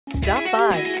Stop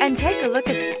by and take a look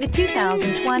at the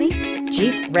 2020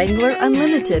 Jeep Wrangler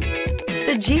Unlimited.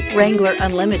 The Jeep Wrangler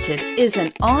Unlimited is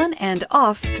an on- and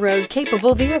off-road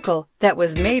capable vehicle that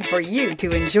was made for you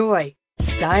to enjoy.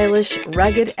 Stylish,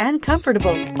 rugged, and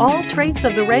comfortable, all traits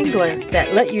of the Wrangler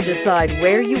that let you decide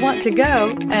where you want to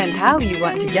go and how you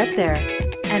want to get there,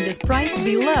 and is priced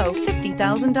below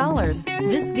 $50,000.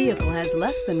 This vehicle has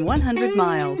less than 100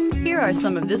 miles. Here are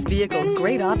some of this vehicle's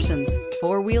great options: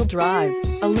 four-wheel drive,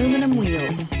 aluminum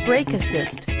wheels, brake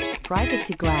assist,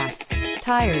 privacy glass,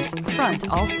 tires front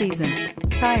all season,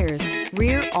 tires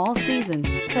rear all season,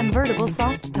 convertible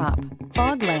soft top,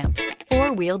 fog lamps,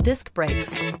 four-wheel disc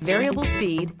brakes, variable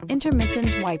speed,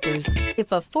 intermittent wipers. If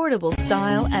affordable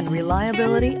style and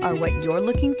reliability are what you're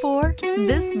looking for,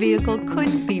 this vehicle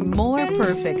couldn't be more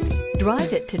perfect.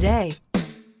 Drive it today.